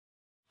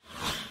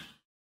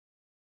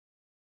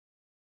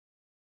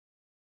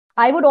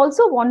I would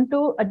also want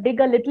to dig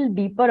a little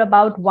deeper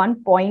about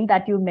one point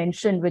that you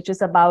mentioned, which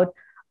is about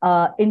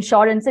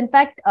insurance. In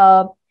fact,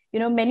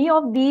 many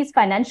of these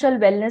financial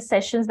wellness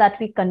sessions that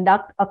we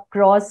conduct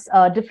across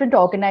different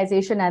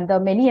organizations and the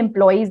many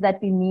employees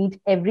that we meet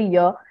every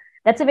year,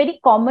 that's a very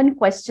common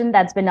question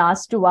that's been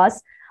asked to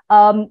us.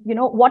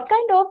 What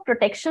kind of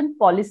protection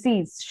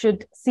policies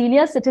should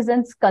senior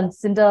citizens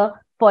consider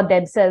for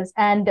themselves?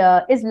 And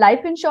is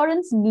life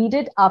insurance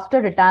needed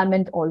after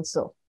retirement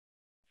also?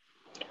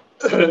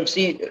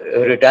 See,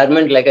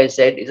 retirement, like I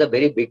said, is a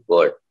very big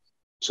word.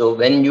 So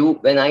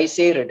when I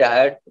say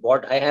retired,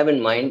 what I have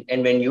in mind,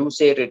 and when you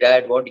say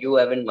retired, what you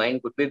have in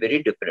mind could be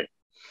very different.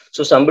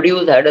 So somebody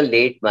who's had a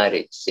late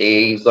marriage,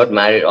 say he's got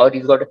married or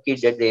he's got a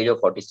kid at the age of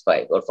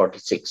 45 or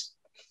 46.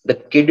 The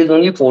kid is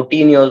only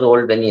 14 years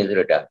old when he is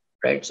retired,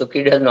 right? So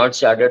kid has not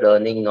started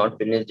earning, not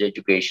finished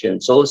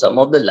education. So some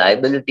of the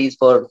liabilities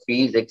for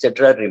fees,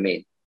 etc.,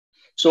 remain.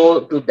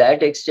 So to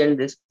that extent,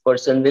 this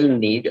person will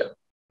need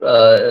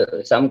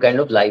some kind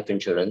of life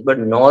insurance. But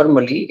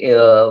normally,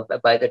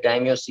 by the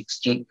time you're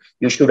 60,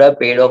 you should have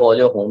paid off all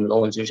your home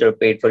loans. You should have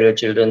paid for your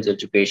children's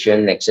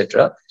education,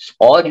 etc.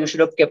 Or you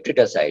should have kept it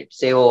aside.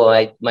 Say,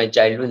 oh, my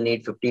child will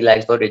need 50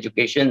 lakhs for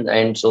education,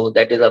 and so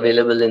that is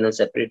available in a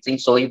separate thing.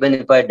 So even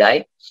if I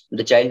die,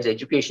 the child's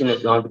education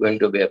is not going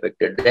to be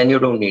affected. Then you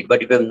don't need.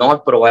 But if you have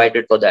not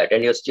provided for that,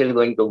 and you're still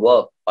going to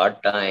work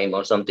part time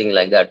or something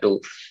like that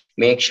to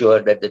make sure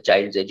that the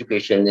child's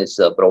education is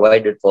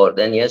provided for,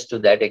 then yes, to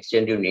that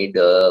extent you need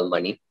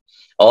money.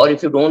 Or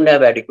if you don't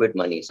have adequate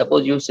money,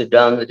 suppose you sit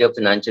down with your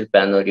financial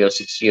planner, you're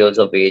 60 years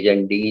of age,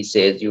 and he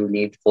says you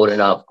need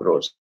 4.5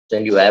 crores,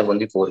 and you have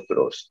only 4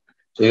 crores.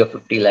 So you're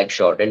 50 lakhs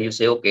short, and you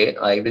say, okay,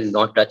 I will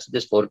not touch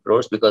this 4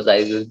 crores because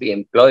I will be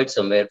employed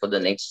somewhere for the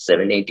next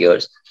 7, 8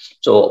 years.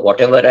 So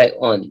whatever I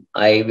earn,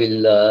 I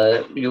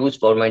will use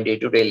for my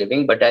day-to-day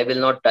living, but I will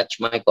not touch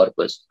my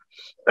corpus.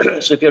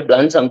 So if you've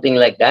done something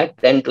like that,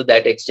 then to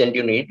that extent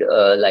you need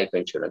life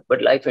insurance.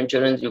 But life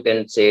insurance, you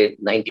can say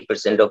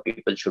 90% of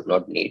people should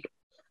not need.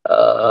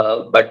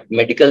 But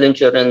medical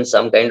insurance,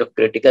 some kind of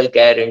critical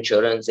care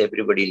insurance,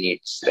 everybody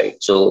needs,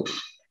 right? So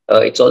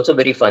it's also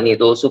very funny.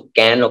 Those who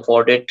can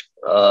afford it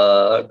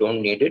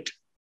don't need it,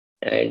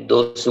 and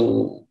those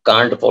who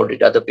can't afford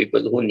it are the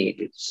people who need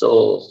it.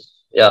 So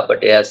yeah,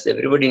 but yes,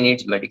 everybody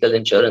needs medical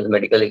insurance.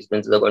 Medical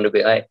expenses are going to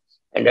be high.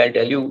 And I'll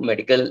tell you,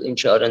 medical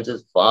insurance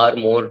is far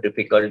more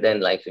difficult than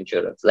life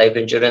insurance. Life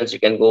insurance you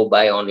can go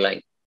buy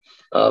online.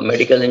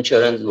 Medical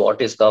insurance,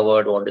 what is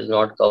covered, what is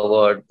not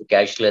covered,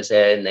 cashless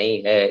hai,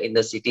 nahi hai, in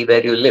the city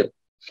where you live.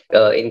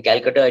 In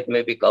Calcutta, it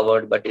may be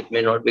covered, but it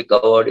may not be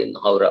covered in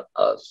Howrah.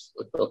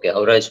 Okay,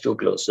 Howrah is too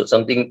close. So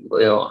something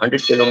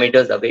 100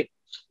 kilometers away,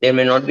 there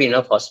may not be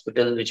enough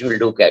hospital which will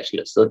do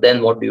cashless. So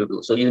then what do you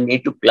do? So you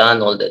need to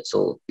plan all that.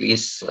 So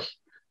please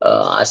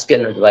ask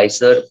an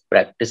advisor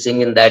practicing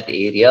in that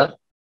area.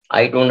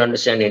 I don't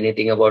understand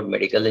anything about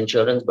medical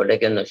insurance, but I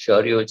can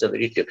assure you it's a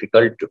very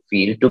difficult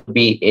field to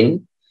be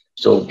in.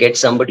 So get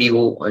somebody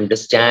who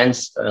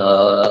understands,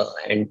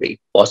 and if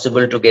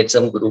possible to get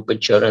some group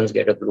insurance,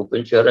 get a group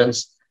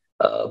insurance.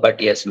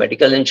 But yes,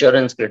 medical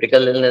insurance,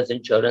 critical illness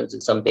insurance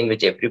is something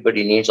which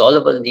everybody needs. All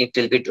of us need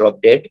till we drop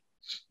dead.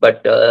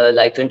 But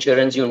life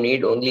insurance you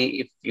need only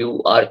if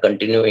you are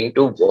continuing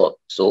to work.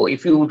 So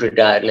if you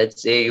retire,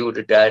 let's say you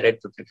retire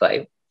at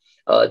 55,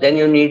 then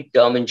you need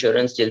term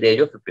insurance till the age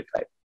of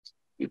 55.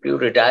 If you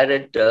retire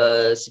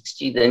at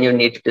 60, then you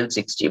need till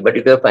 60. But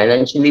if you're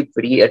financially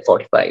free at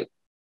 45,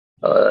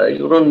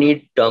 you don't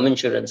need term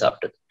insurance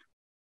after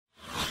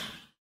that.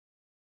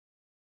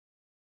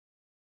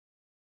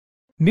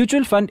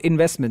 Mutual fund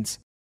investments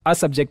are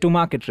subject to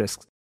market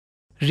risks.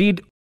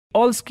 Read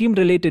all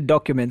scheme-related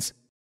documents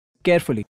carefully.